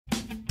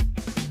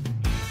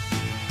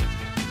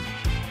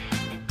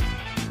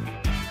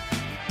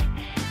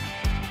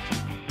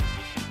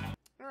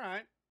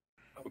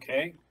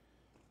Okay.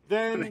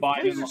 Then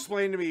please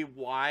explain to me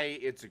why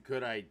it's a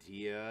good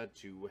idea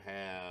to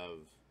have,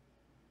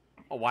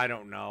 oh, I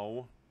don't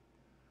know,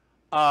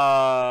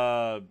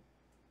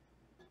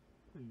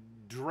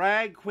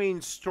 drag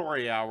queen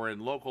story hour in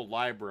local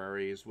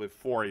libraries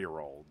with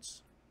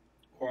 4-year-olds.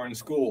 Or in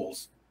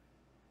schools.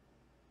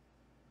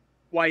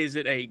 Why is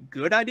it a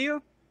good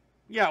idea?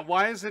 Yeah,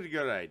 why is it a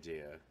good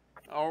idea?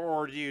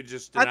 Or do you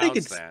just I think denounce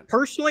it's, that?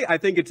 personally, I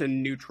think it's a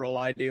neutral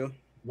idea.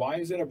 Why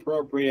is it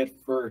appropriate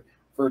for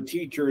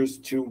teachers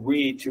to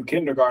read to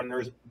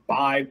kindergartners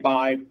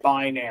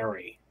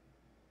binary?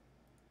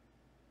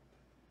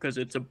 Because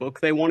it's a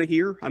book they want to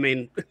hear. I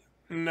mean,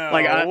 no,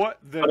 like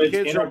the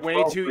kids are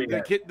way too.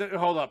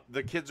 Hold up,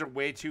 the kids are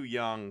way too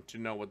young to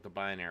know what the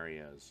binary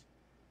is.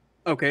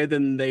 Okay,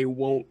 then they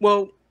won't.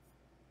 Well,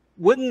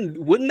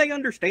 wouldn't they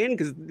understand?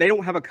 Because they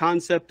don't have a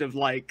concept of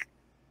like,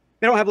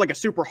 they don't have like a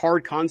super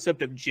hard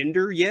concept of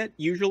gender yet.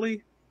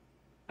 Usually,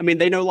 I mean,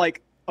 they know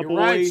like a boy.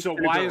 Right. So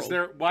and a why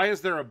girl.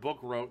 is there a book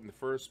wrote in the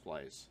first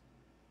place?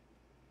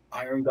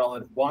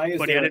 Irongullet. Why is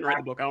Buddy, I didn't read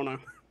the book. I don't know.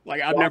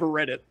 Like I've never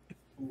read it.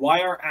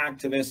 Why are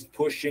activists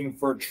pushing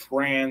for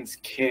trans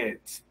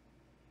kids?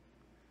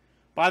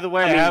 By the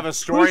way, I have a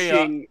story.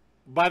 I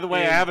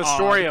have a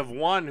story of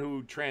one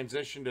who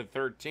transitioned at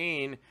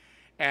 13,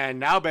 and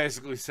now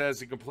basically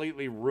says it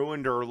completely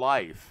ruined her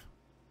life.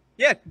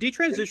 Yeah,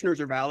 detransitioners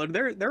are valid.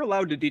 They're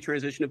allowed to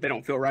detransition if they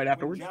don't feel right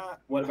afterwards.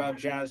 What about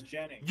Jazz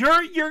Jennings?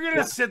 You're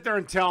gonna sit there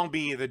and tell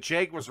me that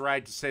Jake was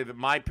right to say that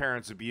my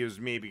parents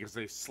abused me because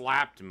they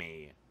slapped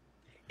me.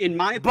 In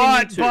my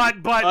opinion,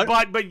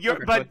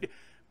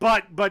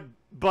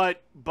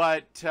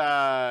 but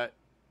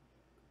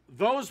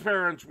those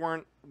parents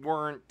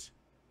weren't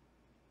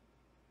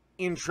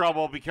in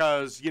trouble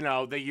because, you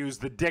know, they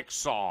used the dick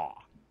saw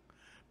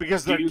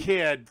because their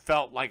kid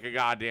felt like a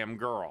goddamn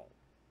girl.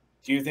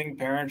 Do you think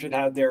parents should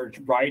have their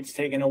rights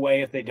taken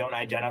away if they don't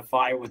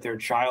identify with their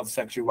child's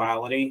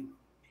sexuality?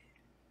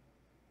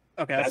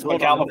 Okay, that's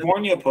what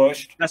California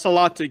pushed. That's a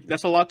lot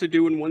to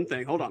do in one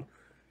thing. Hold on.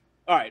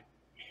 All right.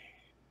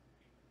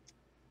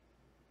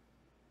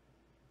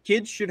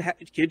 Kids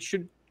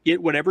should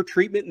get whatever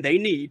treatment they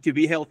need to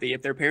be healthy.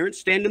 If their parents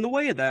stand in the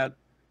way of that,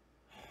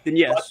 then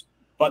yes.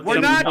 But we're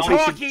not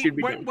talking.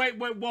 Wait,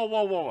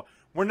 whoa.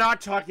 We're not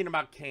talking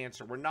about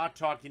cancer. We're not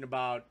talking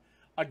about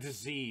a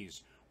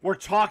disease. We're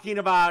talking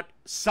about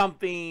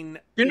something.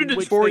 Gender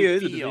dysphoria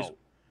is a disease.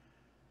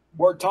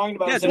 We're talking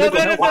about. Yes, well,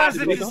 then if there's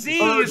a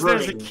disease,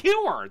 there's a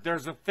cure.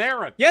 There's a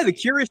therapy. Yeah, the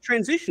cure is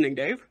transitioning,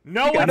 Dave.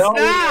 No, it's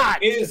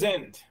not. It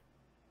isn't.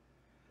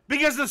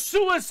 Because the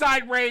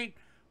suicide rate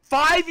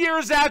 5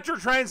 years after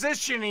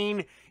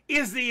transitioning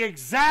is the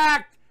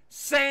exact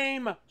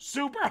same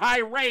super high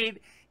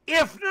rate,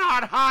 if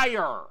not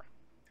higher.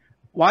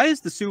 Why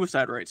is the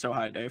suicide rate so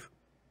high, Dave?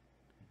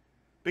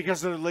 Because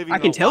they're living. I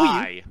can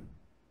tell you.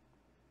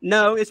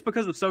 No, it's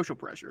because of social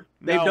pressure.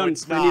 They've done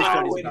plenty of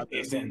studies about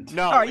this.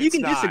 No, all right, you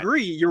can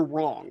disagree. You're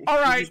wrong. All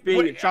right, just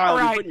being a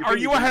child. All right, are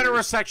you a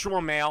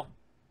heterosexual male?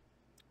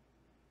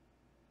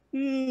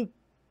 Maybe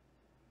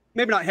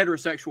not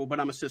heterosexual, but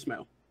I'm a cis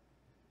male.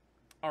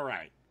 All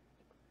right.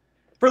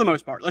 For the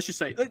most part, let's just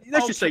say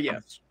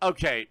yes.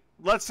 Okay,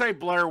 let's say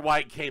Blair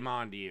White came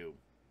on to you.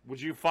 Would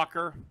you fuck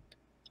her?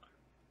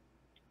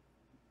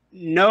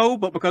 No,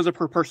 but because of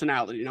her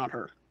personality, not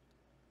her.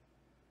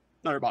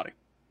 Not her body.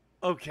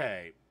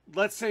 Okay,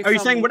 let's say. Are you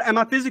saying, am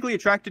I physically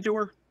attracted to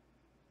her?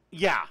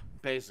 Yeah,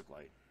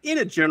 basically. In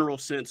a general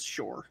sense,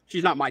 sure.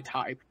 She's not my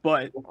type,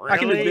 but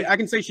really? I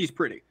can say she's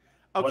pretty.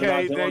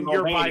 Okay, then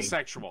you're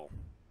bisexual.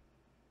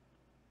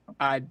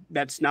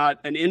 That's not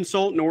an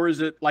insult, nor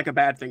is it like a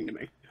bad thing to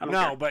me. I don't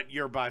care. But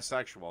you're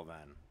bisexual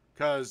then.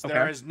 Because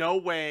there is no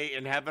way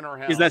in heaven or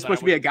hell. Is that supposed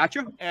to be a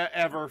gotcha?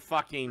 Ever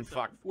fucking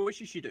fuck. What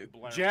should she do?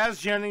 Jazz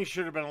Jennings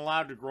should have been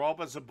allowed to grow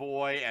up as a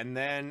boy, and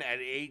then at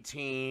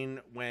 18,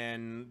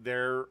 when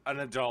they're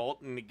an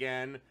adult, and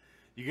again,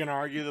 you can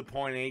argue the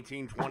point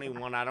 18,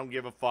 21, I don't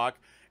give a fuck,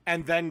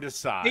 and then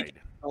decide.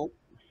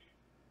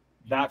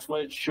 That's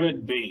what it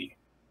should be.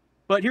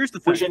 But here's the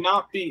thing. It should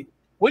not be.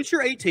 Once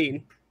you're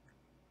 18,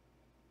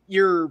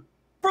 you're,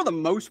 for the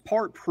most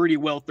part, pretty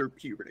well through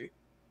puberty.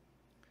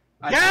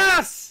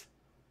 Yes!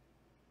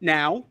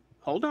 Now,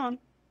 hold on.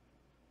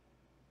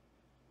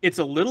 It's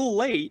a little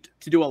late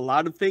to do a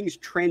lot of things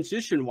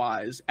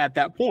transition-wise at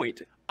that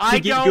point. I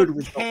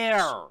don't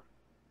care.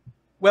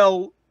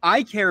 Well,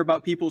 I care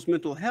about people's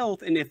mental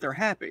health and if they're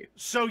happy.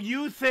 So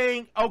you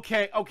think,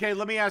 okay,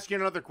 let me ask you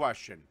another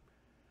question.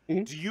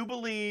 Mm-hmm. Do you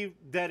believe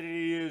that it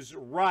is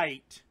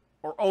right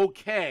or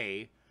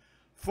okay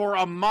for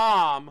a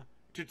mom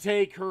to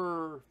take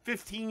her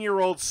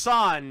 15-year-old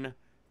son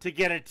to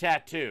get a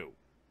tattoo?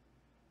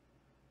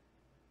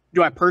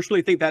 Do I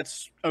personally think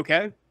that's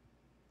okay?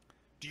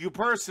 Do you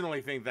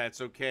personally think that's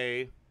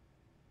okay?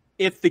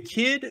 If the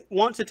kid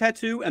wants a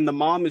tattoo and the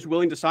mom is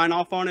willing to sign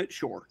off on it,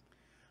 sure.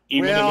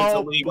 Even if it's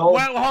illegal?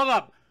 Well, hold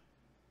up.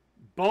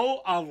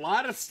 A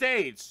lot of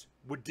states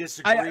would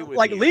disagree with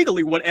like you.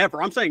 Legally,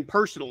 whatever. I'm saying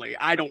personally,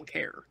 I don't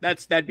care.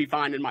 That'd be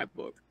fine in my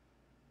book.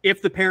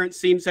 if the parent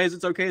says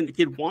it's okay and the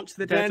kid wants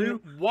the Then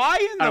tattoo. why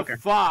in I don't the care.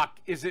 fuck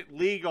is it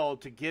legal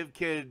to give a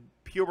kid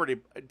puberty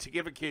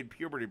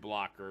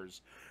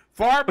blockers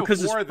far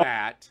Because before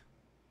that?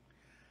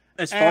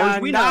 As far as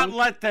And we not know,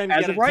 let them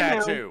as get a of right now,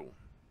 tattoo.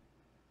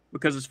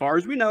 because as far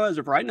as we know, as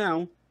of right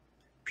now,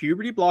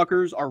 puberty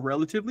blockers are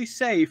relatively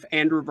safe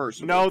and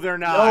reversible. No, they're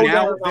not. No, They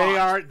they're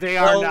are. They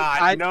Well, are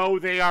not. No,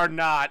 they are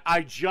not.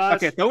 I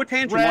just Okay, throw a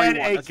tangent while read you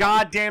want. a That's fine.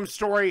 goddamn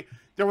story.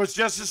 There was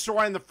just a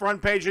story on the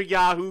front page of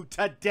Yahoo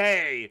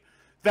today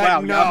that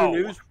Wow, no. Yahoo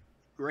News,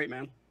 great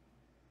man.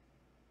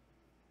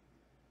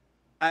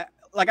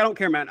 I don't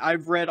care, man.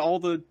 I've read all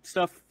the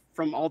stuff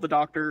from all the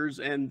doctors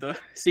and the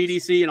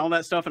CDC and all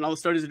that stuff and all the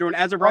studies they're doing.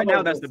 As of right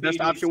now, that's the best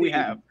option we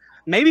have.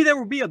 Maybe there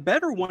will be a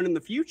better one in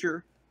the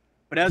future,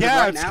 but as of Yeah,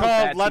 right it's now, called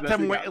that's let the best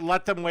them we wait. got.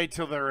 Let them wait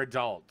till they're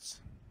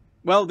adults.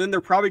 Well, then they're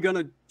probably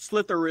gonna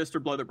slit their wrist or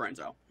blow their brains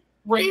out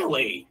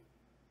Really?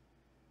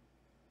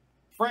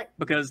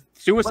 because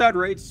suicide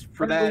rates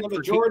for frankly, that the for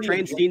majority of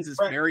trans teens is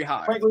Frank- very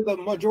high. Frankly, the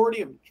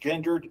majority of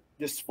gender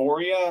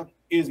dysphoria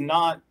is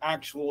not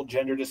actual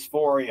gender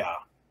dysphoria.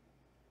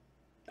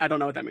 I don't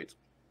know what that means.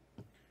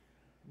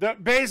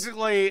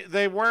 Basically,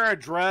 they wear a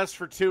dress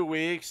for 2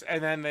 weeks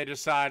and then they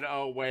decide,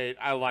 oh wait,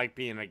 I like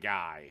being a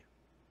guy.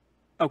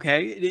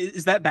 Okay,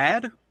 is that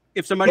bad?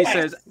 If somebody Yes.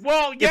 says,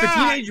 Well, If a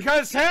yeah, teenager-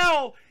 because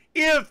hell,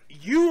 if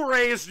you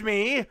raised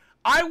me,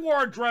 I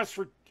wore a dress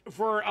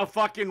for a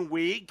fucking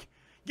week.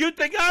 You'd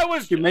think I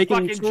was You're making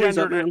fucking stories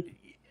up, gendered. man.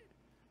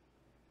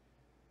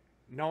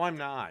 No, I'm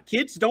not.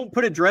 kids don't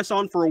put a dress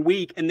on for a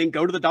week and then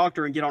go to the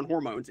doctor and get on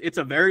hormones. It's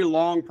a very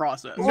long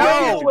process.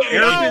 No, Really?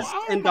 Therapists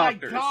oh and my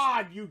doctors.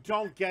 God, you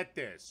don't get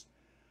this.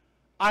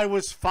 I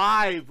was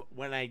 5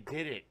 when I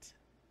did it.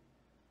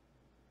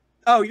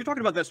 Oh, you're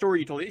talking about that story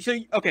you told me. So,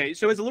 okay,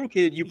 so as a little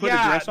kid, you put a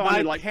dress on my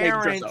and like make a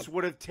dress parents up.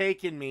 would have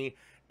taken me,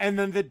 and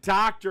then the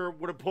doctor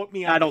would have put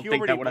me on I don't think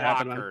puberty that would have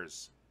happened, man.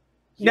 blockers.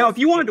 Now, if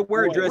you wanted to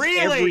wear a Boy. dress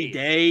Really? every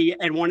day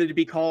and wanted to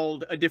be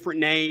called a different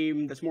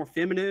name that's more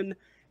feminine,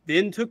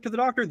 then took to the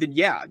doctor, then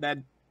yeah,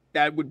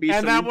 that would be And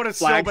some that would have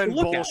still flags to been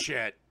look at.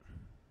 bullshit.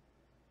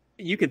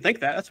 You can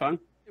think that. That's fine.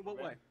 In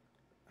what way?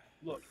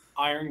 Look,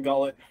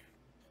 Irongullet,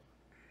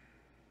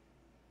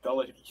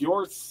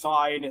 your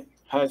side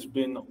has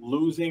been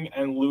losing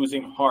and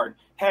losing hard.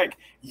 Heck,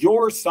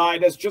 your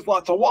side has just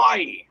lost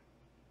Hawaii.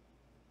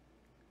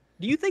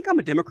 Do you think I'm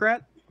a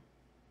Democrat?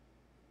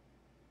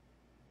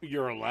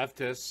 You're a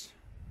leftist.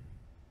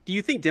 Do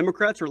you think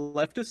Democrats are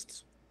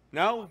leftists?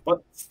 No?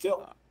 But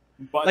still,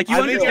 but Like, you I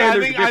think, understand I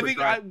there's a think, I difference,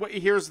 think, right?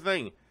 here's the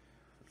thing.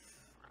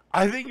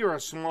 I think you're a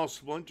small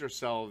splinter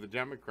cell of the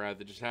Democrat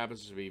that just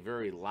happens to be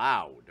very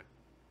loud.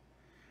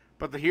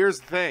 But here's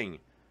the thing.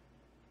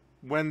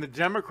 When the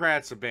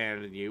Democrats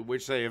abandon you,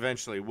 which they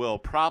eventually will,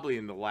 probably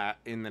in the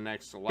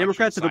next election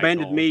Democrats have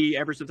abandoned cycle, me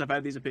ever since I've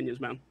had these opinions,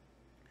 man.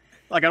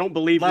 Like, I don't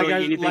believe Like really I,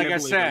 anything like I I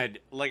believe in.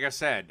 like I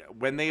said,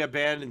 when they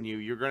abandon you,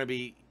 you're going to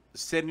be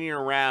sitting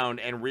around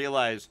and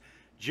realize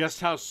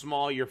just how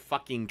small your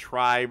fucking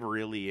tribe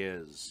really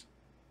is.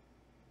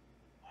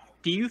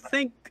 Do you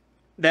think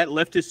that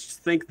leftists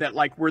think that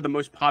like we're the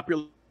most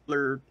popular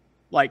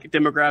like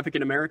demographic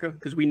in America?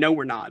 Because we know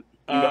we're not.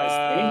 You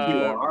guys think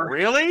you are.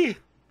 Really?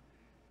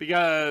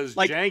 Because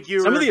Like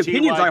Janky some of the or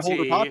opinions I hold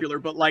are TYT, popular,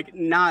 but like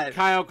not.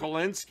 Kyle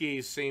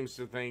Kalinske seems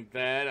to think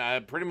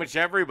that. Pretty much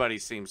everybody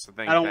seems to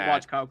think I don't that.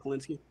 watch Kyle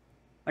Kalinske.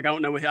 Like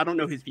I don't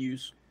know his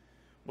views.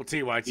 Well,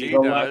 TYT He's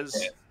a does.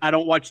 leftist. I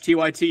don't watch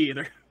TYT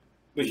either.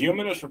 The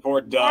Humanist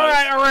Report does.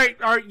 All right.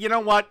 You know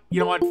what?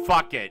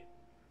 Fuck it.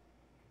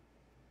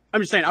 I'm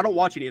just saying I don't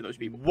watch any of those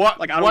people. What?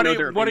 Like I don't what know are,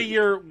 their what are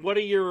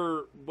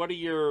opinions.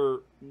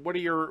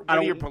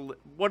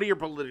 your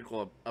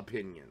political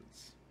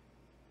opinions?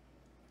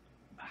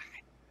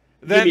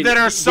 me That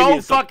a are so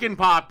subject. fucking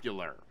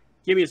popular.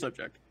 Give me a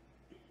subject.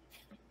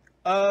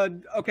 Okay.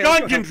 let's Gun go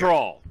healthcare.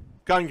 control.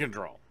 Gun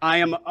control. I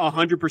am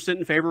 100%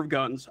 in favor of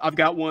guns. I've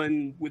got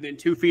one within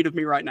 2 feet of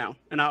me right now,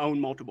 and I own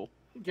multiple.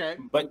 Okay.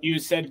 But you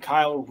said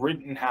Kyle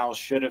Rittenhouse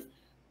should have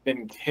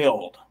been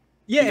killed.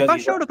 Yeah, Because if I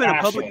he's showed a up in a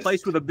public fascist.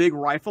 place with a big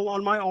rifle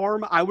on my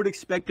arm, I would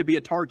expect to be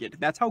a target.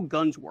 That's how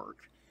guns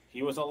work.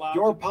 He was allowed.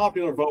 Your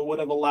popular vote would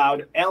have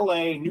allowed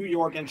L.A., New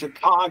York, and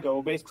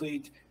Chicago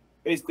basically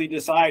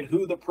decide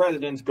who the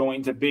president's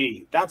going to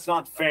be. That's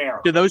not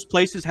fair. Do those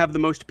places have the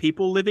most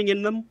people living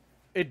in them?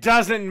 It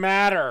doesn't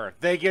matter.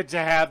 They get to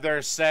have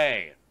their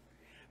say.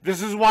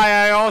 This is why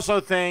I also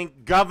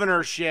think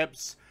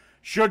governorships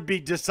should be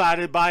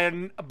decided by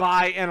an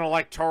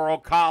electoral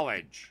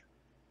college.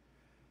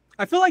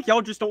 I feel like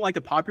y'all just don't like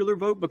the popular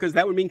vote because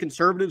that would mean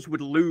conservatives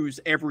would lose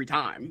every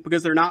time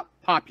because they're not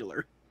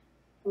popular.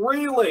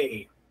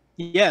 Really?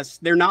 Yes,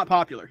 they're not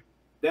popular.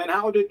 Then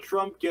how did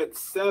Trump get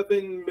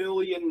 $7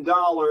 million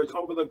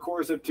over the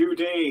course of 2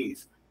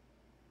 days?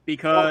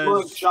 Because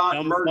Mugshot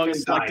some fucks like to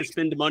merchandise.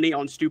 spend money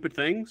on stupid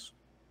things.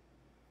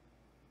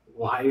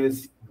 Why?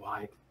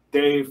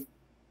 Dave,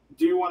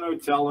 do you want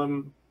to tell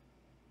him?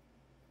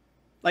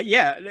 Like,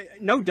 yeah,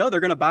 no duh, they're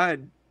going to buy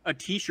a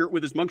t-shirt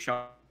with his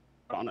mugshot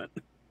on it.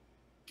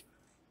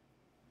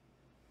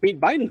 mean,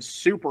 Biden's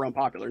super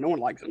unpopular. No one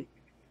likes him.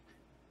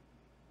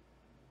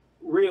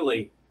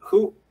 Really?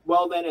 Who?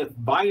 Well, then, if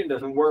Biden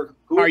doesn't work,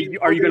 who Are you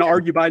going to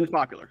argue Biden's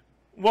popular?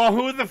 Well,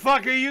 who the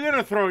fuck are you going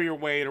to throw your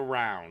weight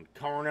around?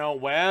 Cornel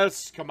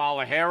West?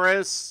 Kamala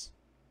Harris?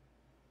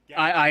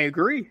 I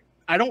agree.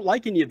 I don't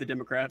like any of the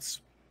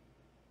Democrats.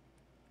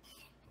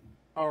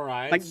 All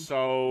right. Like,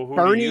 so who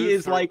Bernie do you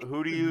is throw, like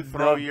who do you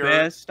throw the your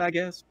best, I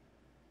guess.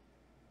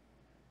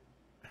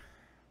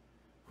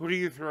 Who do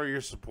you throw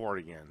your support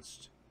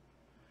against?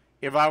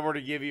 If I were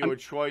to give you a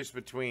choice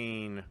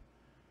between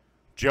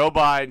Joe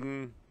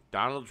Biden,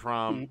 Donald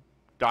Trump,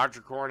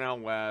 Dr. Cornel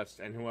West,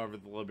 and whoever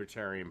the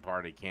Libertarian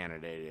Party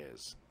candidate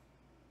is.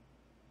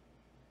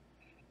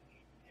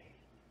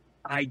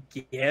 I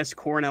guess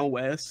Cornel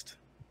West.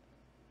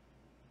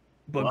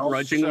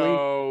 Begrudgingly.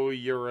 So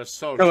you're a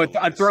socialist. No,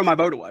 I'd throw my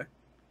vote away.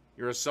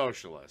 You're a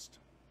socialist.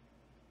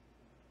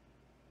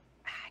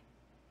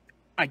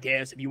 I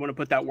guess, if you want to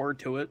put that word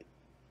to it.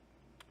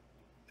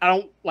 I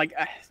don't, like,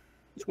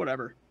 it's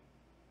whatever.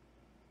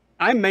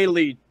 I'm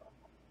mainly,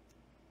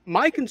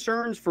 my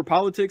concerns for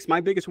politics,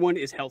 my biggest one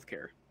is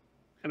healthcare.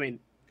 I mean,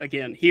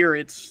 again, here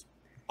it's,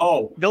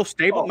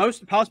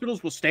 most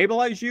hospitals will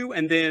stabilize you,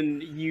 and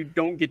then you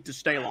don't get to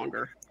stay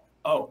longer.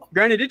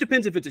 Granted, it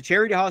depends if it's a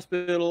charity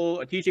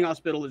hospital, a teaching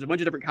hospital, there's a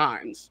bunch of different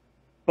kinds.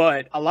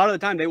 But a lot of the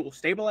time, they will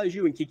stabilize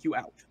you and kick you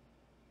out.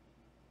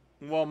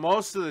 Well,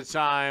 most of the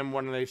time,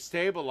 when they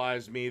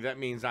stabilize me, that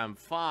means I'm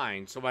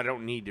fine, so I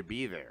don't need to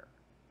be there.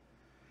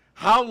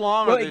 How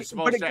long are they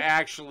supposed to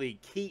actually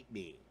keep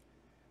me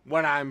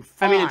when I'm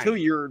fine? I mean, until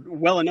you're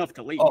well enough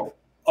to leave.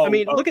 I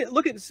mean, look at.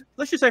 Let's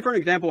just say, for an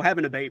example,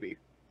 having a baby.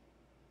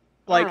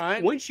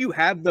 Like, once you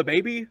have the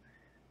baby,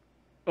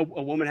 a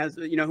woman has,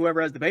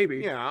 whoever has the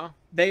baby. Yeah.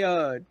 They,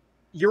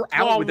 you're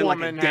out within like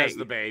a day. Woman has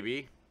the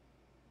baby.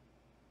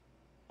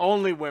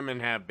 Only women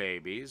have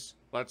babies.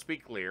 Let's be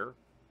clear.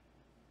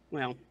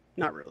 Well,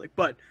 not really,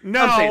 but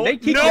no, I'm saying they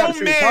keep no you out as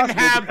soon as men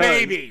possible have because...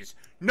 babies.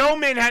 No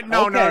men have.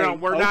 No.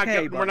 We're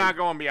not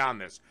going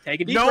beyond this.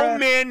 Take a deep no breath.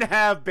 men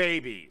have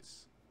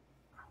babies.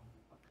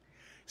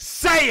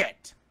 Say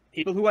it.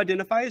 People who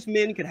identify as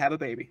men could have a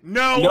baby.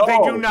 No, they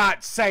do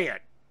not. Say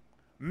it.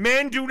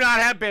 Men do not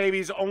have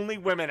babies. Only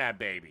women have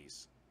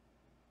babies.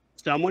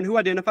 Someone who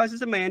identifies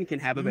as a man can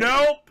have a baby.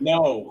 Nope.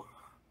 No.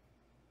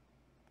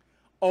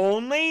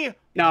 Only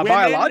now, women... a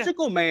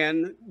biological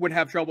man would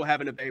have trouble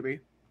having a baby,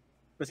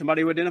 but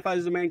somebody who identifies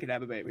as a man could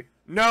have a baby.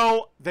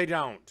 No, they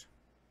don't.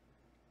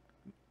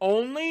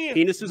 Only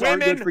penises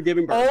aren't good for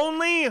giving birth.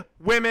 Only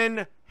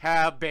women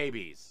have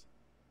babies.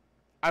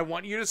 I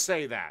want you to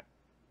say that.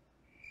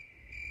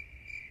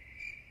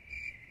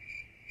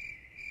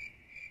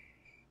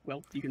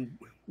 Well, you can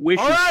wish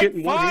all your right, shit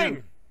in one fine.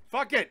 hand.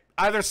 Fuck it.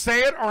 Either say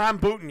it or I'm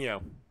booting you.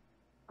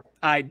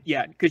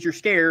 Yeah, because you're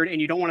scared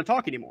and you don't want to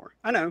talk anymore.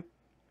 I know.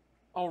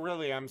 Oh,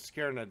 really? I'm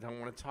scared and I don't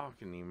want to talk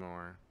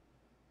anymore.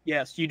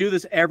 Yes, you do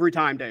this every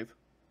time, Dave.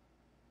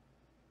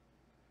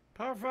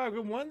 Power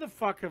Falcon, when the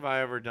fuck have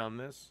I ever done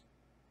this?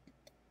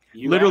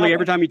 Literally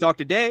every time you talk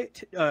to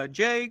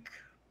Jake,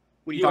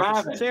 when you talk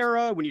haven't. to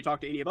Sarah, when you talk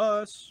to any of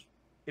us.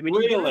 I mean,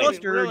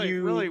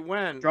 Really,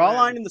 when? Draw a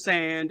line in the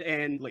sand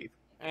and leave.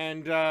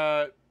 And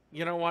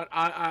you know what?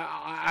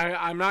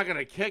 I'm not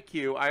gonna kick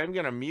you. I am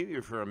gonna mute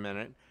you for a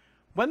minute.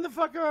 When the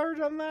fuck have I ever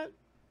done that?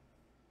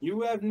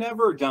 You have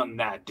never done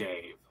that,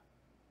 Dave.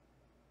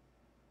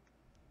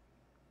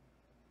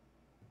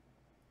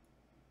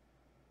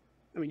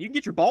 I mean, you can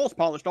get your balls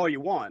polished all you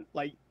want.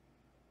 Like,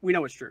 we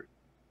know it's true.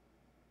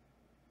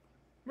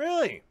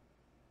 Really?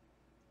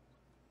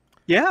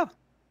 Yeah.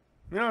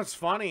 You know, it's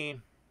funny.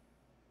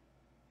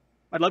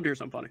 I'd love to hear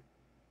something funny.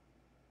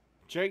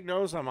 Jake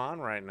knows I'm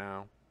on right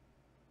now.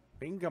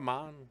 He can come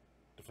on,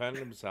 defend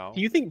himself.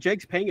 Do you think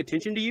Jake's paying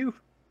attention to you?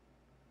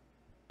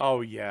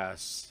 Oh,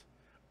 yes.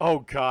 Oh,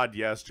 God,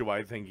 yes. Do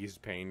I think he's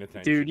paying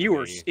attention Dude, to you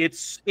are. me?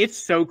 It's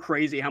so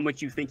crazy how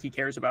much you think he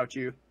cares about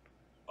you.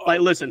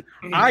 Like, listen,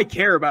 I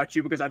care about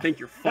you because I think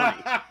you're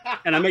funny,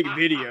 and I make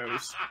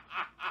videos.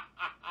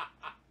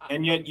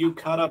 And yet you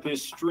cut up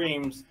his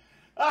streams.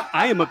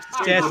 I am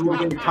obsessed with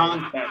in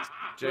context.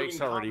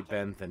 Jake's already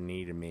bent the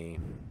knee to me.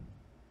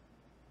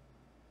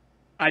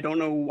 I don't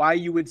know why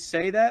you would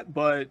say that,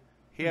 but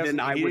then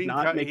I he would didn't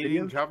not make He videos.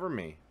 didn't cover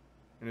me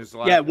in his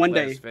last, one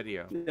day.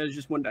 video. It was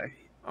just one day.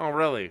 Oh,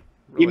 really?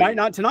 He might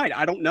not tonight.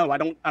 I don't know. I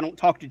don't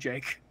talk to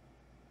Jake.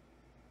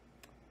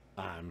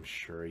 I'm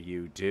sure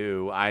you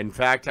do. In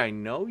fact, I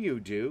know you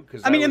do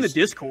because in the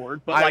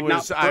Discord, but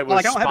like I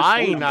was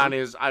spying on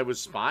his. I was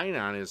spying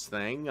on his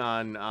thing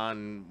on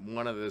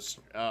one of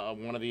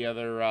the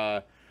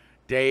other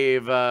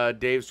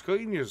Dave's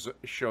cooking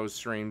show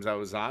streams I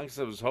was on because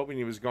I was hoping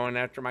he was going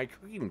after my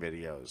cooking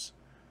videos.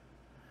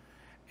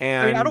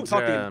 And I don't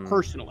talk to him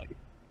personally.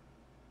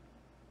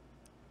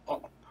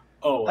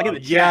 Like in the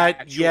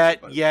chat,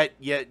 yet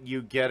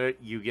you get it.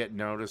 You get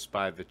noticed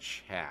by the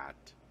chat.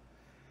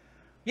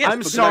 Yes,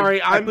 I'm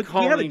sorry. I'm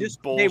calling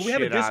bullshit we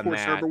have a Discord on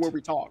that. server where we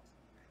talk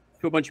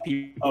to a bunch of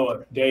people.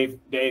 Oh, Dave.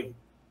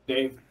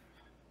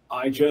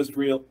 I just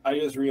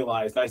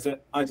realized. I said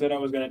I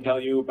was going to tell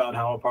you about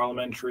how a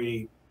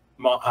parliamentary,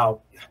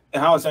 how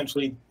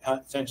essentially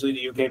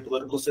the UK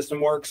political system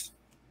works.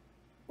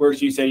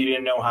 Whereas you say you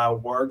didn't know how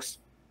it works.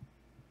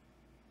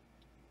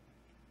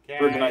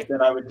 Okay. And I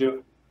said I would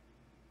do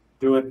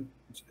it.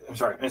 I'm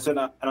sorry. I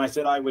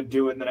said I would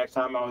do it the next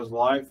time I was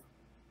live.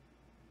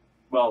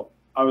 Well,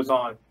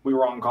 we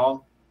were on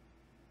call.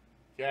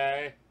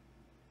 Okay.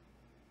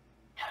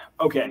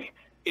 Okay.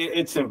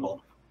 It's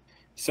simple.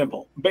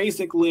 Simple.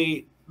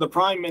 Basically, the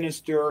prime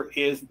minister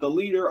is the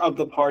leader of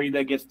the party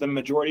that gets the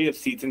majority of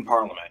seats in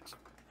parliament.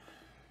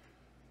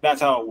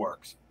 That's how it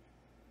works.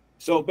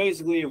 So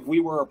basically, if we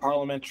were a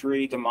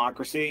parliamentary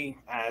democracy,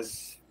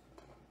 as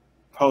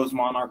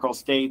post-monarchical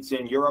states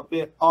in Europe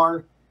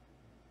are,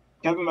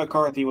 Kevin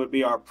McCarthy would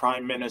be our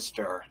prime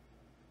minister.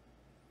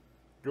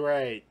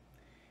 Great.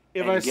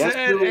 If And I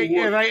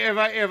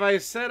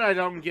said I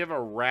don't give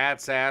a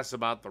rat's ass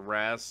about the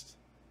rest,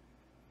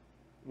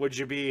 would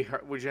you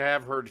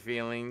have hurt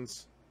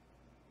feelings?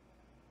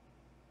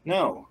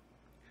 No.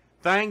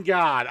 Thank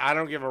God I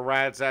don't give a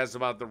rat's ass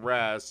about the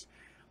rest.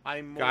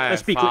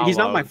 Let's be clear. He's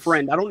not my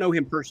friend. I don't know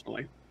him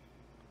personally.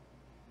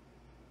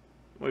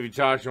 Well, have you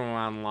talked to him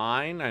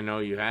online? I know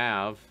you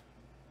have.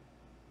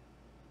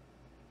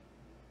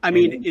 I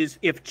mean,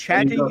 if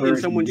chatting in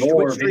someone's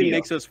Twitch stream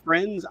makes us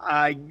friends,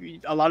 a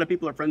lot of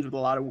people are friends with a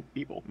lot of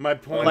people. My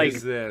point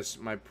is this.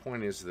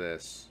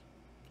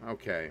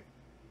 Okay.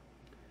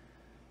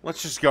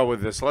 Let's just go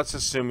with this. Let's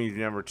assume you've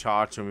never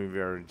talked to him, you've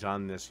never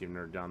done this, you've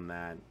never done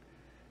that.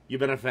 You've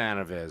been a fan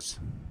of his.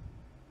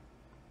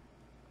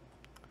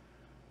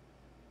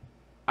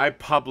 I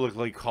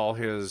publicly call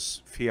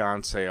his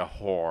fiance a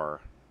whore,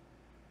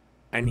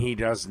 and he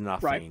does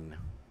nothing. Right.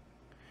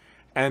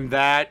 And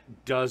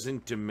that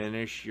doesn't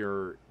diminish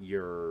your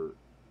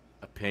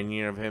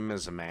opinion of him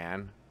as a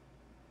man.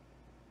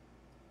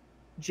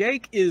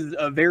 Jake is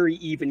a very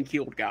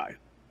even-keeled guy.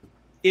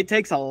 It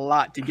takes a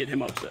lot to get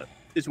him upset,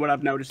 is what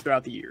I've noticed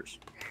throughout the years.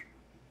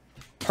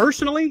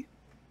 Personally,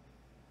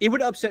 it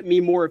would upset me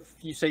more if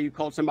you say you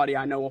called somebody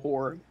I know a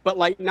whore, but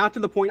like not to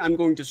the point I'm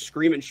going to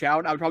scream and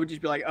shout. I would probably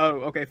just be like, "Oh,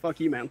 okay, fuck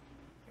you, man."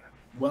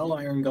 Well,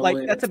 Irongullet,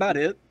 like that's about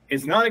it.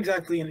 It's not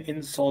exactly an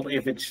insult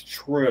if it's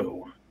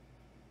true.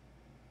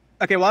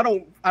 Okay,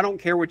 well, I don't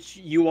care what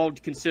you all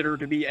consider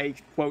to be a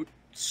quote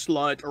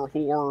slut or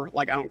whore.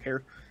 Like I don't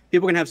care.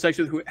 People can have sex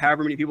with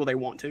however many people they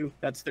want to.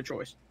 That's their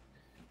choice.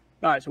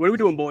 All right, so what are we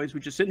doing, boys? We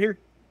just sitting here?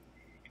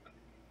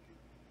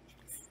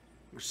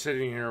 We're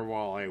sitting here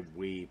while I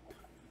weep.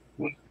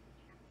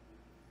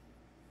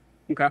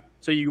 Okay,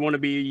 so you want to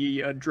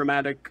be a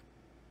dramatic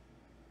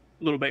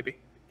little baby.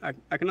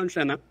 I can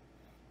understand that.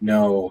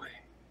 No,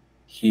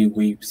 he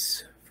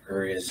weeps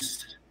for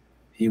his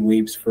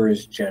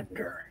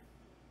gender.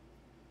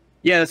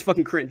 Yeah, that's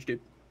fucking cringe, dude.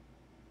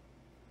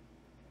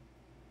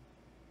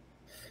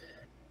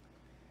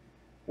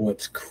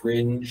 What's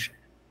cringe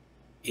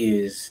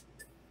is...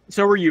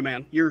 So are you,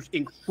 man. You're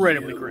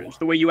incredibly cringe.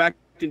 The way you act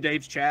in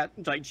Dave's chat,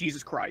 it's like,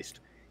 Jesus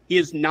Christ. He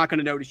is not going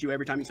to notice you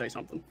every time you say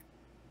something.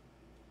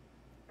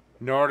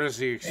 Nor does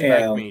he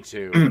expect me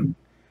to.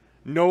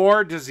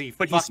 Nor does he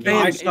fucking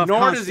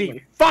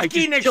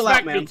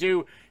expect me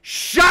to.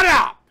 Shut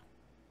up!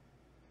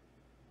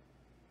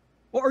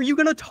 Well, are you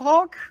going to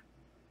talk?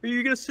 Or are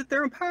you going to sit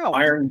there and pout?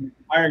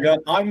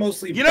 Irongullet, I'm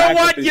mostly... You know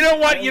what?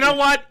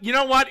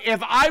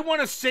 If I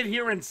want to sit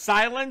here in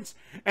silence,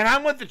 and I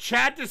want the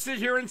chat to sit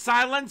here in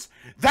silence,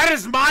 that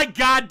is my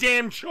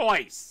goddamn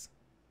choice.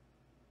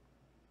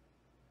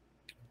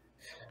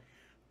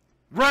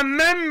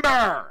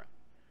 Remember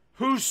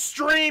whose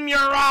stream you're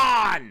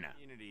on.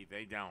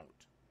 They don't.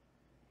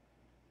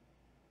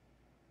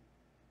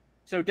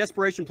 So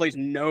desperation plays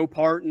no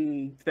part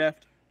in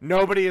theft?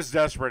 Nobody is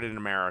desperate in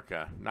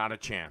America. Not a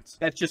chance.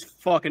 That's just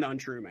fucking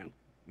untrue, man.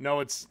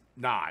 No, it's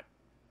not.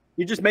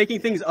 You're just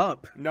making things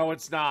up. No,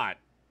 it's not.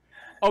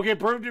 Okay,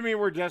 prove to me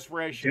where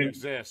desperation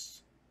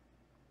exists.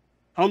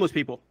 Homeless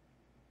people.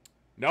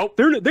 Nope.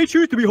 They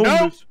choose to be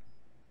homeless.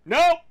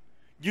 Nope.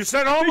 You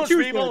said homeless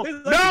people.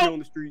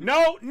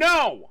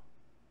 No.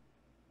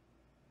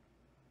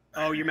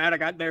 Oh, you're mad I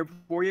got there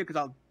for you? Because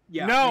I'll...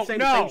 Yeah, no.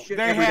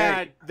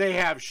 They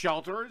have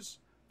shelters.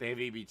 They have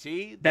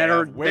EBT.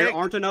 There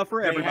aren't enough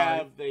for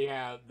everybody.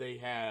 They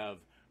have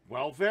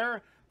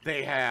welfare.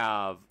 They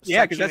have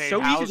because that's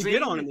so easy to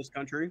get on in this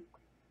country.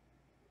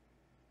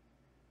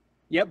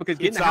 Yeah, because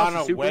getting it's a house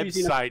on is super a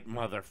easy website,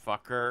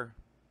 motherfucker.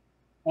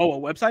 Oh,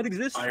 a website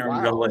exists?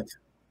 Irongullet. Wow.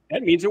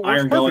 That means it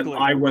works perfectly.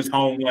 I was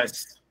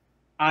homeless.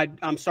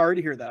 I'm sorry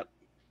to hear that.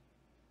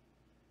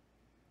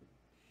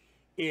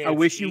 It's I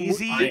wish you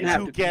easy didn't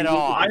have to get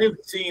on. I have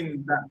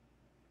seen that.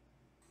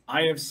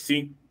 I have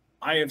seen.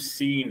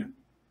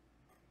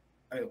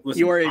 Listen,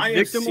 you are a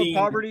victim of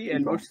poverty,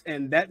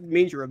 and that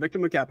means you're a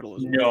victim of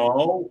capitalism.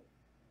 No.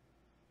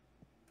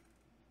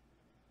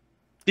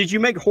 Did you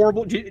make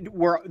horrible?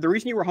 The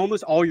reason you were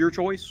homeless all your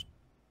choice?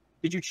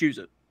 Did you choose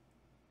it?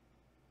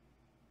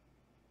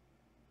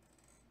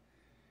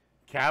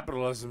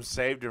 Capitalism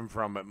saved him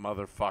from it,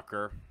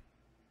 motherfucker.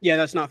 Yeah,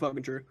 that's not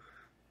fucking true.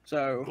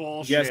 So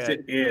Bullshit. Yes,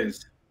 it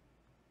is.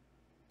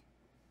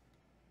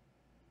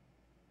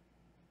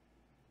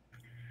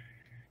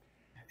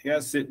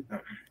 Yes, it.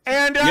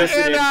 And Yes,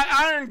 it is.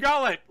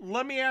 Irongullet,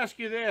 let me ask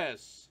you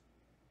this: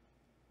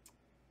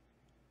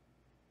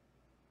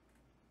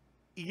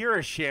 you're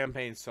a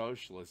champagne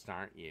socialist,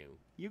 aren't you?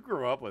 You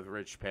grew up with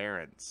rich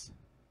parents.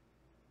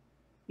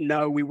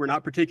 no, we were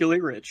not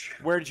particularly rich.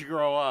 Where'd you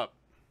grow up?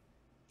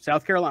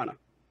 South Carolina,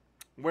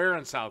 Where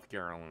in South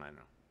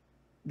Carolina?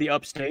 the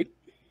upstate.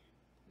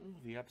 Ooh,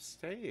 the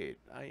upstate.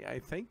 I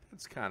think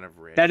that's kind of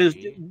rich. That is,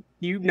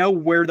 you know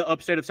where the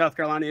upstate of South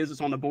Carolina is? It's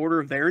on the border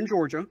of there in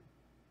Georgia.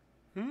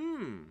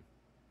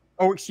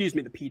 Oh, excuse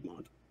me, the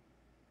Piedmont.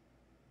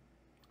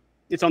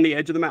 It's on the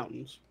edge of the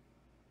mountains.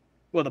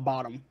 Well, the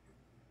bottom.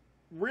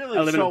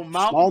 Really? So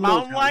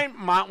mountain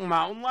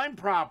line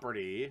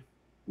property.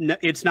 No,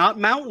 it's not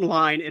mountain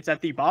line. It's at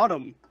the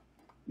bottom.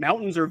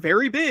 Mountains are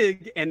very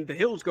big, and the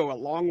hills go a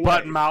long way.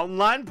 But mountain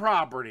line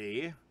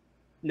property.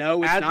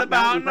 No, it's at not the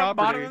mountain property.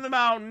 bottom of the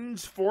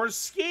mountains for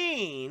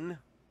skiing.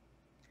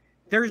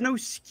 There's no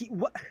ski.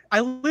 What?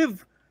 I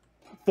live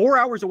 4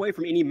 hours away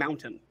from any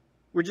mountain.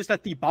 We're just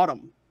at the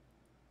bottom.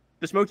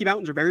 The Smoky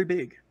Mountains are very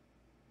big.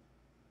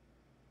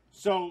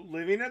 So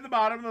living at the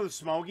bottom of the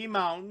Smoky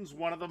Mountains,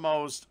 one of the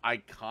most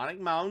iconic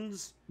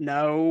mountains.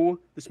 No,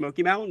 the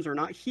Smoky Mountains are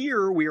not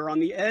here. We are on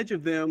the edge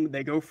of them.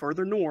 They go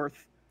further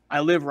north. I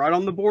live right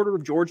on the border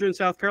of Georgia and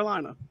South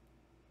Carolina.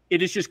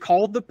 It is just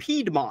called the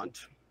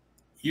Piedmont.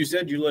 You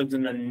said you lived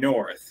in the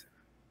north.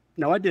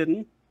 No, I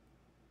didn't.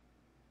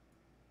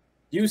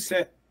 You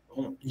said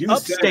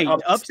Upstate.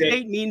 Said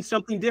Upstate means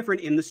something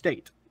different in the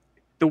state.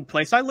 The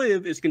place I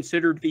live is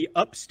considered the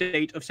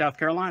upstate of South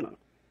Carolina.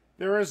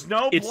 There is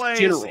no It's place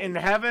general. in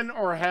heaven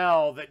or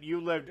hell that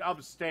you lived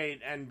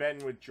upstate and been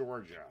with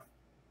Georgia.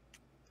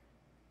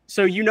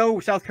 So you know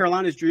South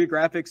Carolina's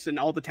geographics and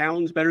all the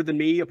towns better than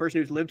me, a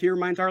person who's lived here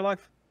my entire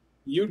life?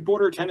 You'd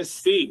border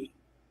Tennessee.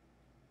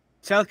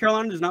 South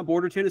Carolina does not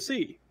border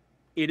Tennessee.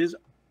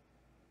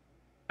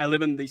 I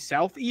live in the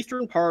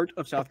southeastern part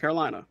of South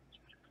Carolina.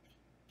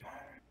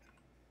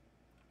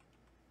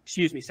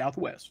 Excuse me,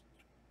 southwest.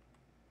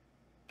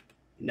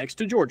 Next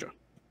to Georgia.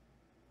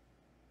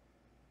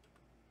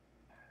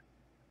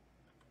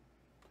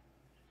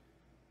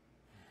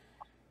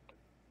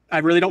 I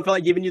really don't feel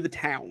like giving you the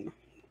town.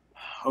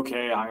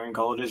 Okay,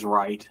 Irongullet is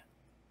right.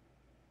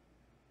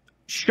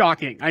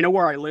 Shocking. I know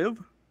where I live.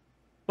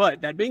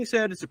 But that being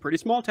said, it's a pretty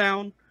small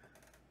town.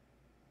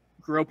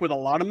 Grew up with a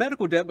lot of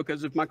medical debt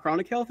because of my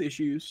chronic health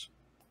issues.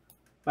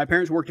 My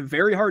parents worked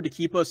very hard to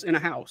keep us in a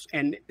house,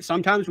 and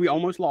sometimes we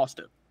almost lost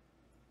it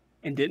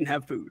and didn't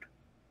have food.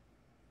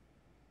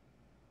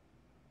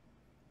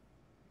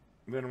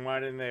 Then why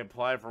didn't they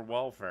apply for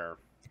welfare?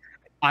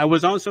 I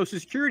was on Social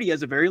Security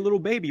as a very little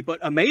baby, but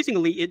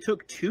amazingly, it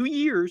took 2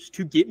 years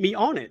to get me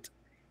on it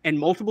and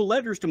multiple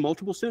letters to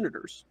multiple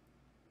senators.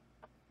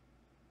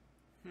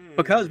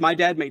 Because my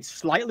dad made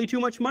slightly too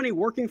much money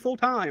working full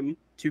time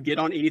to get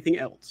on anything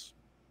else.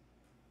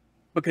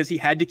 Because he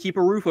had to keep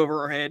a roof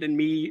over our head and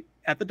me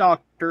at the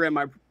doctor and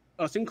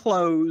us in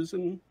clothes,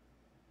 and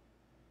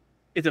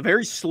it's a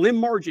very slim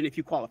margin if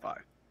you qualify.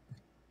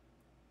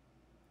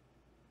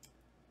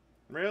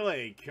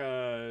 Really?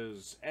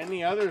 Because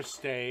any other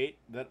state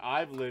that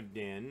I've lived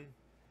in,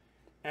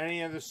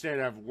 any other state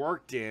I've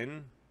worked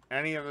in,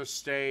 any other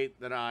state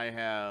that I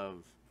have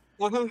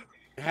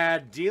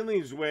had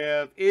dealings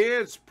with,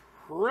 it's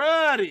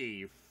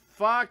pretty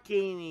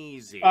fucking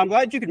easy. I'm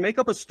glad you could make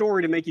up a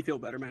story to make you feel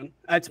better, man.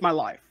 That's my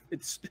life.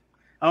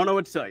 I don't know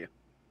what to tell you.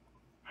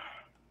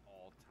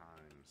 All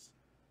times.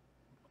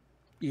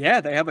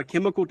 Yeah, they have a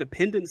chemical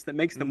dependence that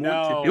makes them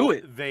want to do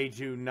it. They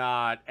do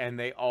not, and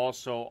they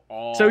also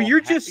all. So you're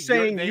just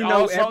saying you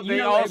know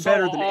it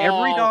better than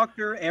every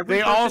doctor, every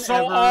They person also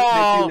ever all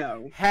that you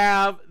know.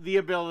 have the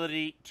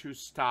ability to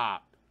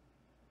stop.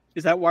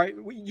 Is that why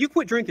you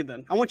quit drinking?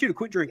 Then I want you to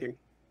quit drinking.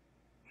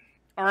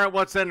 All right,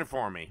 what's in it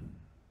for me?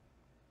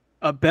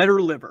 A better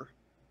liver,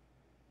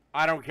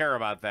 I don't care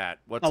about that.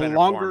 What's a in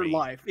longer it for me?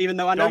 life. Even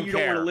though I know Don't you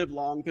don't want care. to live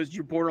long because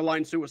you're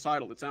borderline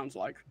suicidal. It sounds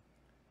like.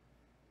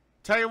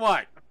 Tell you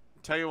what.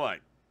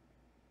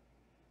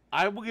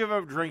 I will give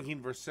up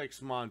drinking for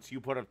 6 months. You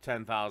put up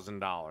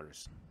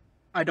 $10,000.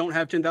 I don't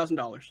have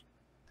 $10,000.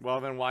 Well,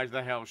 then why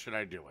the hell should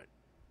I do it?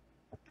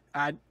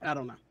 I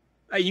don't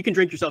know. You can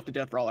drink yourself to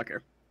death for all I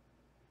care.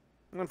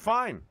 Then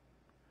fine.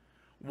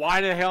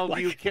 Why the hell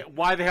do you care?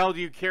 Why the hell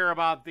do you care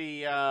about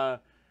the?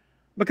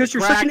 Because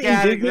you're such an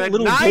indignant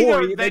little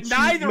boy that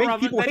you make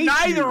people hate you.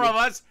 Neither of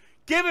us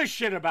give a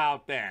shit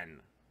about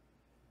then.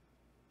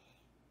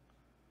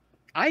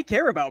 I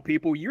care about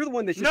people. You're the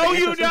one that's just No, an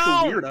you antisocial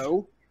don't.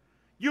 weirdo.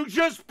 You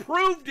just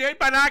proved it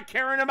by not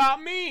caring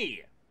about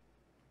me.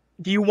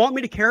 Do you want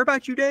me to care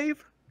about you,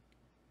 Dave?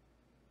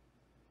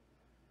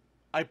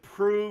 I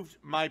proved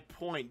my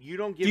point. You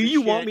don't give a Do shit.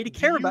 you want me to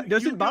care about?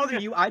 Does it bother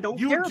you? I don't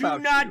care about you. You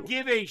do not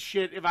give a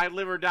shit if I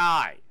live or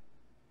die.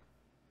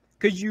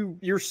 Because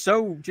you're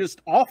so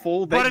just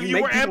awful that But if you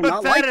make were people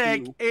not like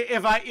empathetic,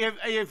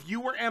 you. if you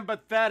were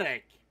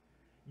empathetic,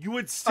 You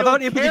would still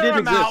care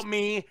about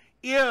me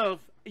if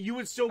you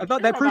would still care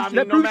about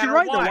me no matter you're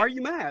right, what. though. Why are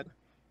you mad?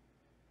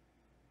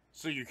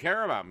 So you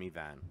care about me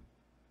then?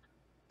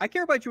 I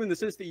care about you in the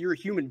sense that you're a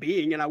human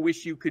being, and I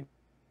wish you could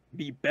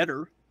be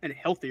better and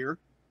healthier.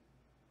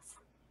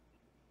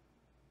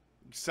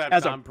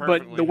 Except I'm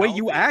perfectly but the way healthy.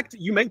 you act,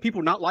 you make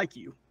people not like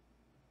you.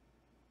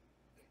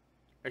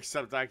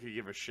 Except I could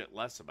give a shit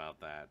less about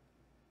that.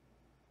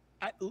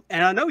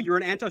 And I know you're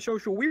an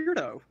antisocial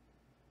weirdo.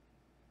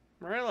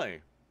 Really?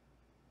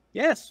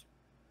 Yes.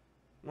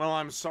 Well,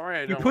 I'm sorry.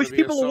 I you don't push want to be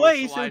people a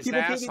away so socialized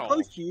people can't get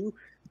close to you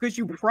because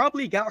you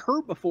probably got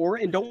hurt before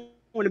and don't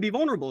want to be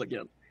vulnerable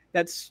again.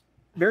 That's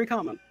very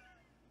common.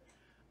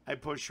 I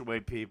push away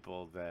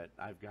people that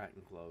I've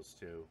gotten close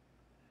to.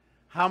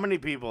 How many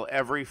people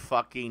every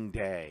fucking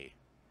day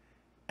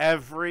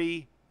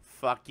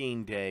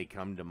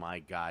come to my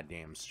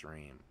goddamn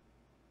stream?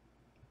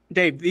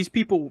 Dave, these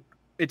people,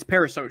 it's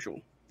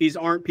parasocial. These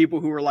aren't people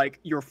who are like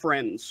your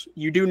friends.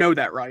 You do know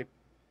that, right?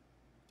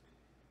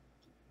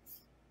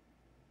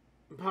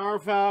 Power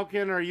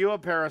Falcon, are you a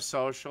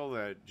parasocial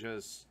that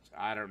just,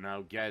 I don't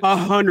know, gets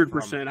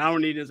 100%. I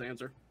don't need his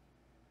answer.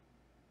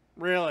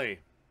 Really?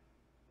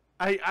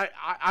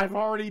 I've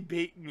already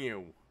beaten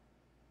you.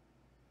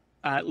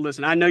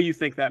 Listen, I know you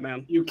think that,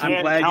 man.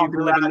 I'm glad you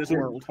can live in this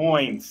world.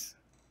 Points.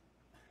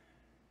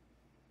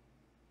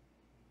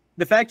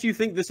 The fact you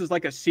think this is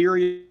like a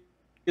serious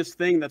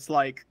thing that's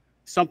like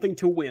something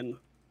to win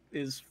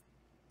is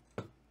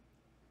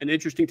an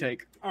interesting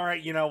take. All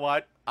right, you know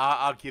what?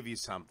 I'll give you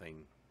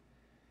something.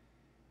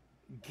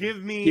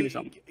 Give me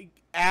something.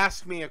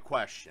 Ask me a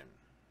question.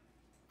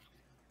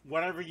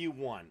 Whatever you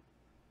want.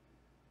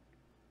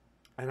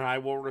 And I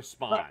will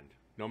respond,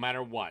 no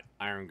matter what,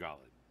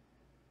 Irongullet.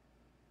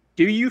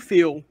 Do you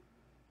feel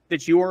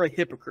that you are a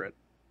hypocrite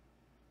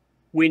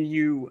when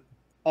you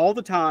all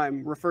the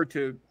time refer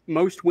to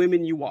most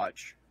women you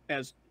watch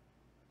as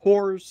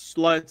whores,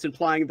 sluts,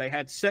 implying they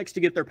had sex to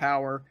get their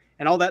power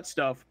and all that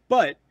stuff,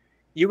 but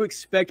you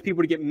expect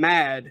people to get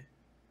mad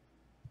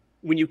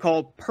when you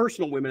call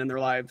personal women in their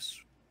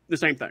lives the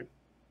same thing?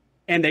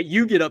 And that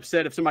you get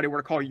upset if somebody were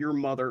to call your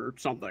mother or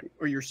something,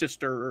 or your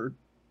sister or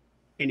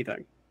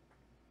anything?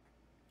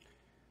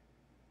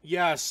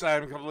 Yes,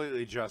 I'm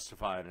completely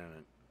justified in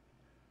it.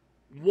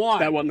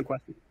 That wasn't the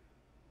question.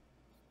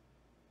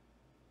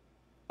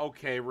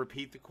 Okay,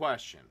 repeat the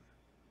question.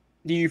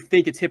 Do you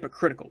think it's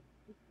hypocritical?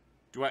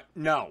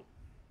 No,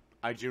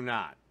 I do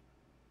not.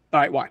 All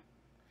right, why?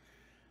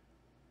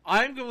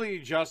 I'm completely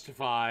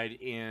justified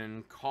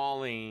in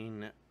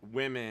calling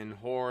women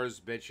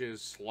whores,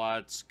 bitches,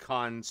 sluts,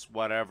 cunts,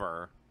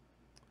 whatever,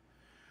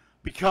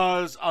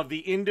 because of the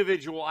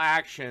individual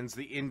actions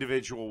the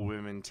individual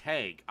women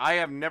take. I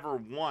have never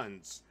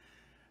once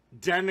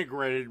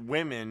denigrated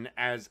women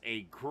as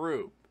a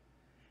group.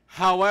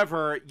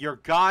 However, you're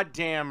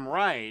goddamn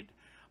right.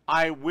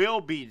 I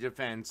will be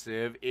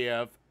defensive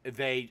if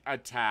they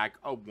attack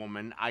a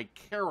woman I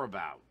care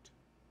about.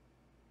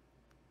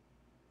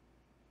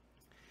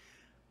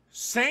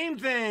 Same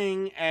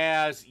thing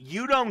as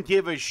you don't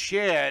give a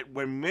shit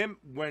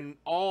when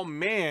all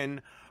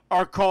men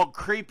are called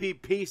creepy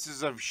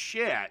pieces of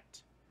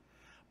shit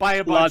by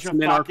a bunch of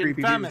fucking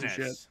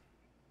feminists.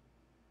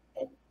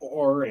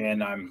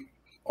 And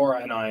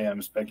I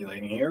am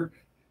speculating here.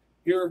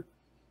 You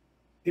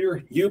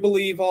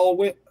believe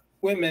all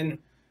women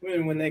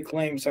when they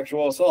claim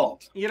sexual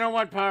assault. You know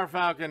what, Power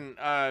Falcon?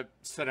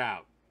 Sit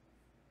out.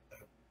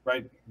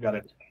 Right, got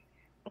it.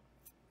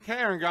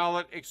 Okay,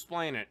 Irongullet,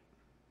 explain it.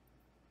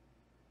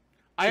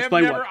 I have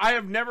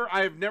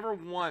never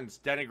once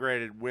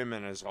denigrated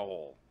women as a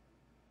whole.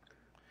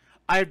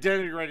 I have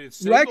denigrated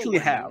single You actually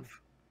women. have.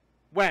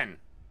 When?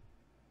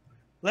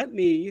 Let's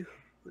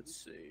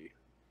see.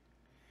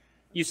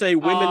 You say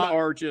women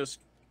are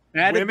just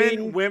bad at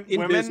being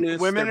in business.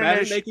 They're bad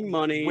at making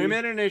money.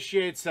 Women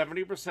initiate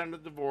 70%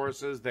 of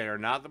divorces. They are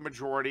not the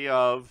majority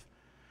of.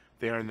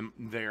 They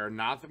are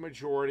not the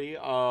majority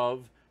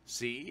of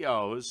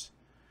CEOs,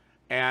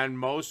 and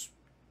most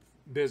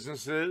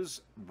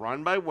businesses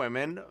run by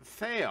women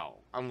fail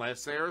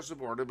unless they are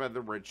supported by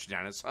the rich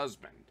dentist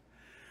husband.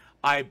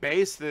 I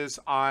base this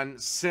on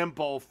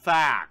simple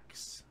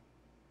facts.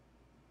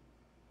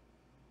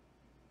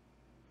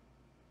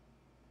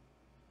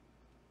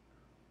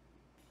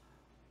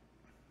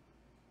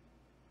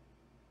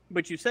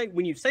 But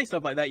when you say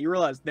stuff like that, you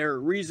realize there are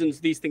reasons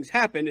these things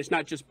happen. It's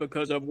not just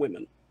because of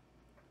women.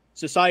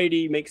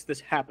 Society makes this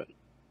happen.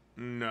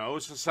 No,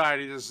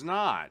 society does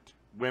not.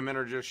 Women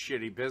are just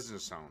shitty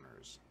business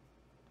owners.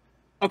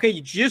 Okay,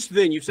 just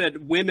then you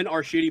said women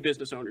are shitty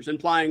business owners,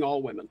 implying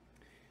all women.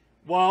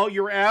 Well,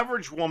 your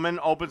average woman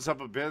opens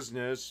up a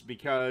business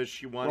because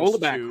she wants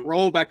to...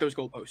 Roll back those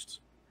goalposts.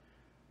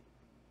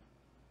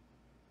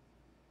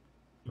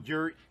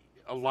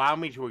 Allow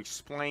me to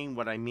explain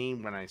what I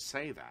mean when I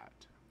say that.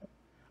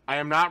 I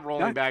am not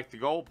rolling back the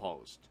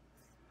goalpost.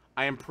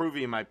 I am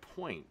proving my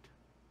point.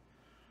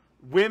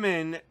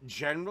 Women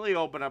generally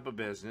open up a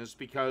business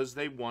because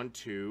they want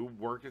to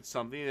work at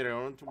something they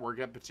don't have to work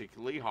at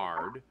particularly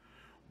hard,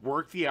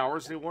 work the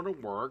hours they want to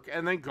work,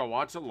 and then go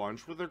out to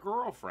lunch with their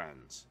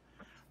girlfriends.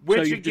 So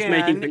Which you're just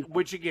making things-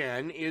 which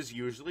again is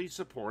usually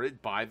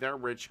supported by their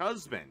rich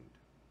husband.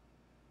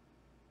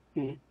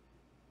 Hmm.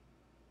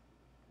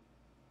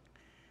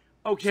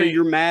 Okay. So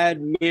you're mad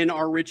men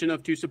are rich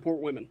enough to support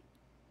women?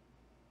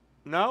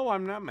 No,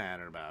 I'm not mad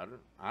about it.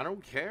 I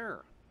don't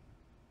care.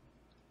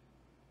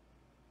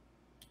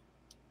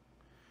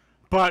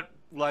 But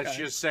let's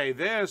just say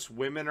this,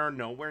 women are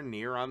nowhere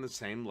near on the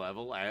same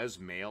level as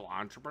male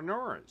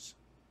entrepreneurs.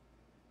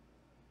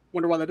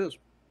 Wonder why that is.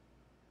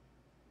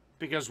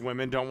 Because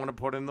women don't want to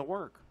put in the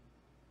work.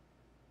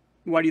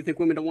 Why do you think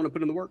women don't want to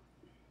put in the work?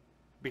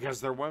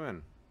 Because they're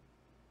women.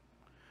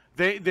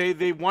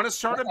 They want to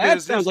start a That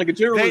business. sounds like a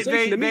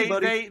generalization to me,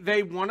 buddy.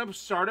 They want to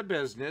start a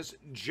business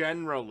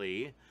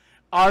generally.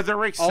 Are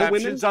there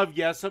exceptions of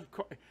yes, of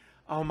course?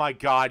 Oh my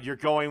God, you're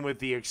going with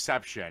the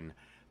exception.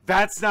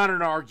 That's not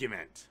an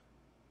argument.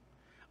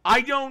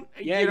 I don't.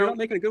 Yeah, you're not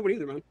making a good one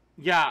either, man.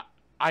 Yeah,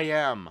 I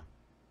am.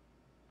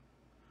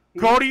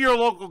 Go to your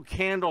local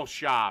candle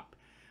shop.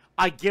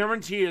 I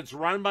guarantee it's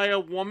run by a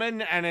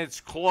woman and it's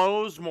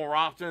closed more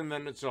often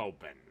than it's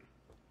open.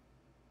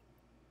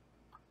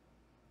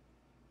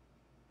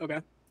 Okay.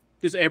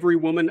 Does every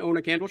woman own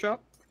a candle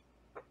shop?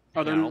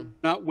 Are there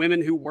not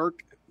women who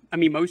work? I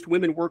mean, most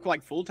women work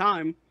like full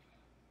time.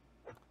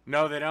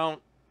 No, they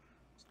don't.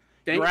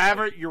 Dang.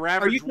 Your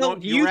average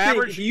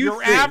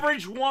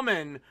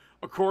woman,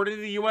 according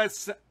to the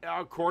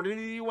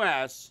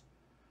U.S.,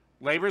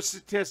 labor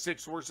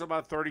statistics works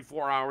about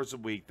 34 hours a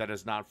week. That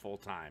is not full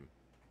time.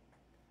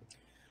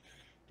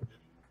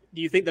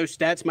 Do you think those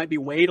stats might be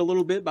weighed a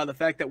little bit by the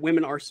fact that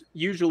women are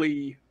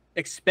usually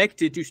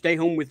expected to stay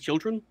home with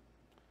children?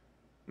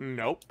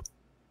 Nope.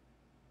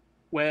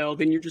 Well,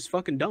 then you're just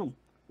fucking dumb.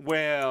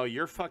 Well,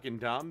 you're fucking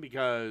dumb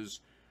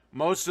because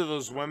most of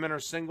those women are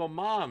single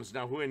moms.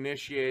 Now, who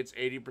initiates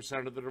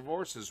 80% of the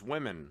divorces?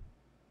 Women.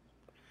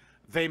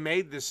 They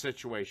made this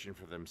situation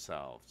for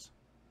themselves.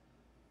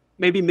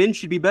 Maybe men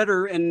should be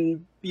better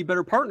and be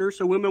better partners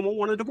so women won't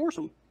want to divorce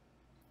them.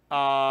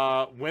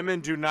 Women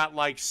do not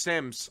like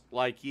simps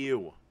like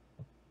you.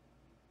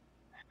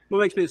 What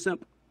makes me a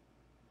simp?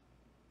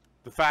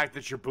 The fact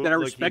that you're bootlicking. That I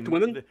respect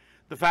women?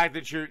 The fact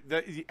that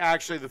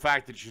the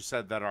fact that you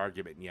said that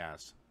argument,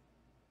 yes.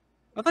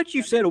 I thought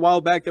you said a while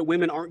back that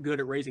women aren't good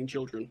at raising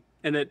children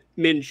and that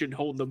men should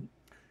hold the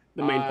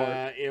main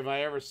part. If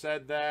I ever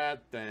said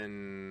that,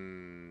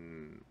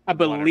 then I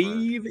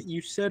believe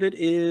you said it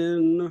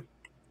in.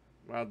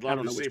 Well, I'd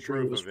love to see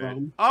proof of it.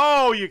 From.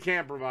 Oh, you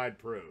can't provide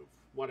proof.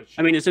 What a shame.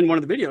 I mean, it's in one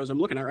of the videos I'm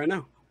looking at right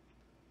now.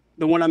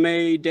 The one I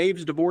made,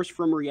 Dave's Divorce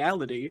from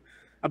Reality.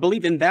 I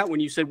believe in that one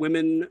you said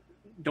women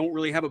don't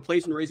really have a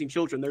place in raising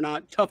children. They're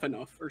not tough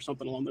enough or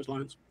something along those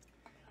lines.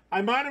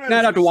 I might have been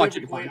Not have to watch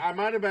it. I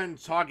might have been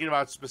talking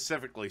about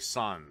specifically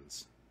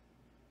sons.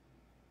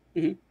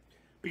 Mm-hmm.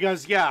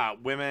 Because, yeah,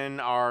 women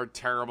are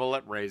terrible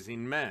at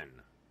raising men.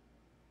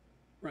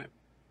 Right.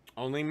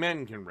 Only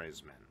men can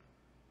raise men.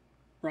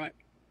 Right.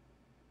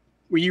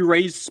 Were you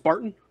raised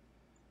Spartan?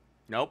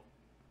 Nope.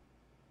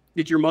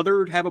 Did your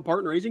mother have a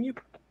part in raising you?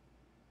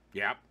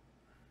 Yep.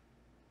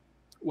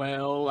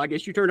 Well, I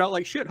guess you turned out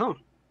like shit, huh?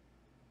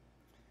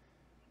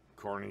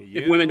 According to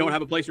you. If women don't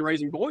have a place in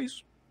raising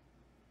boys.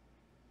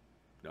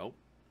 Nope.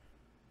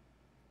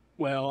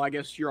 Well, I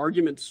guess your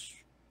arguments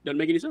doesn't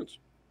make any sense.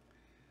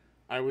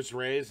 I was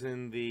raised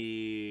in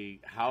the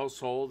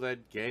household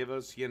that gave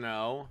us,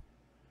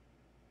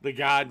 the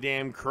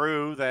goddamn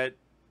crew that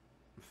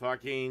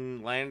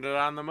fucking landed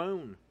on the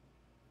moon.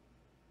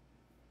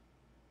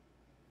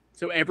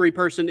 So every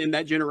person in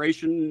that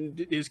generation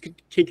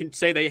can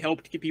say they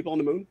helped get people on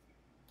the moon?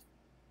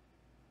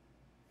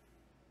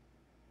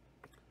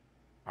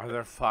 Are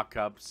there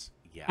fuck-ups?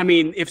 Yeah. I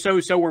mean, if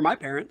so were my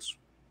parents.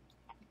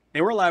 They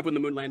were alive when the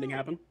moon landing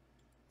happened.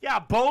 Yeah,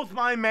 both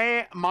my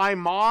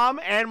mom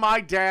and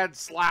my dad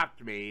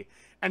slapped me,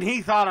 and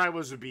he thought I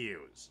was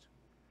abused.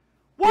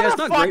 What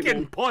a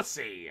fucking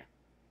pussy!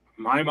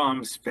 My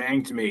mom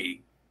spanked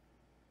me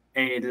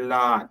a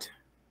lot.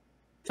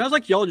 Sounds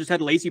like y'all just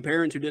had lazy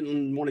parents who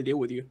didn't want to deal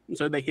with you, and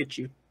so they hit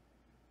you.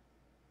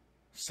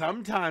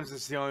 Sometimes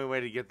it's the only way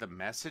to get the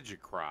message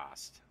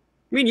across.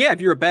 I mean, yeah, if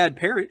you're a bad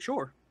parent,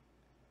 sure.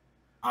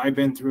 I've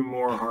been through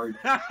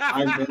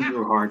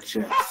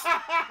hardships.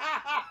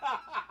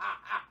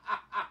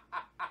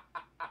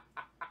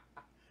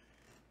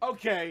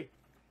 Okay,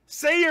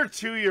 say your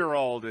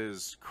 2-year-old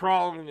is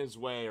crawling his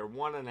way, or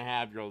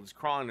 1.5-year-old is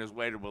crawling his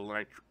way to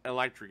an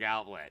electric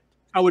outlet.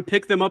 I would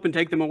pick them up and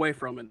take them away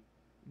from it.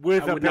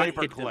 With a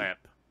paper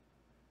clip.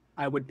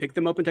 I would pick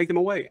them up and take them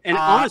away. And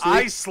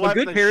honestly, a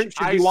good parent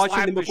should be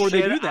watching them before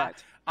they do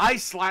that. I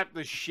slapped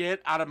the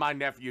shit out of my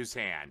nephew's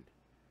hand.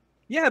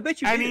 Yeah, I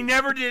bet you did. And he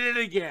never did it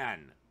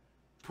again.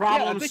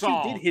 Problem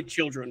solved. You did hit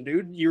children,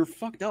 dude. You're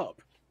fucked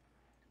up.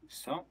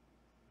 So?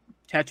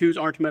 Tattoos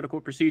aren't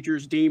medical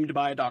procedures deemed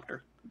by a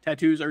doctor.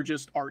 Tattoos are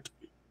just art.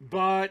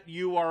 But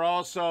you are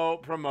also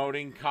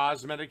promoting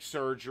cosmetic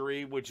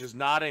surgery, which is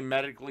not a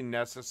medically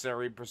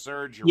necessary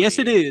surgery. Yes,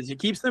 it is. It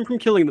keeps them from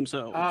killing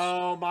themselves.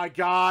 Oh my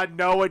God!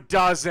 No, it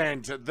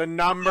doesn't. The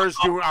numbers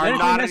are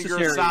not on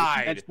your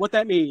side. That's what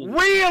that means.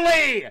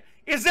 Really?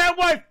 Is that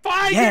why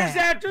 5 years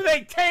after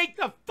they take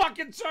the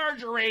fucking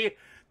surgery,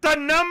 the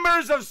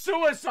numbers of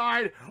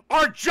suicide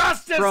are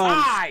just as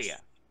high?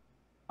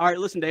 All right,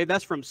 listen, Dave.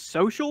 That's from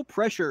social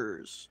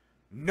pressures.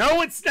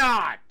 No, it's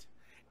not.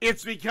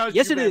 It's because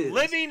you've been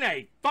living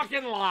a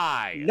fucking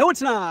lie. No,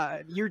 it's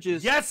not. You're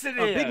just a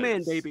big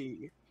man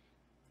baby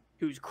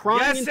who's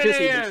crying and Yes,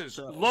 pissing it is.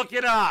 Look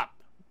it up.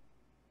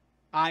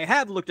 I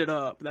have looked it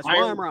up. That's why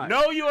I'm right.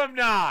 No, you have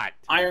not.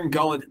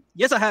 Irongullet.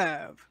 Yes, I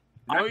have.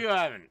 No, you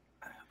haven't.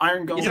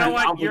 Irongullet. You know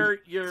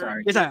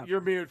what?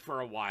 You're mute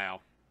for a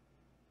while.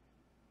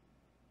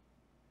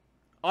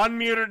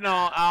 Unmute it and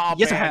I'll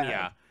ban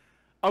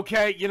you.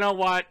 Okay, you know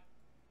what?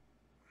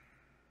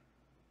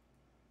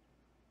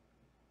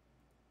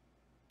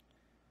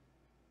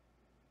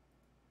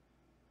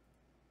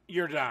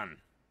 You're done.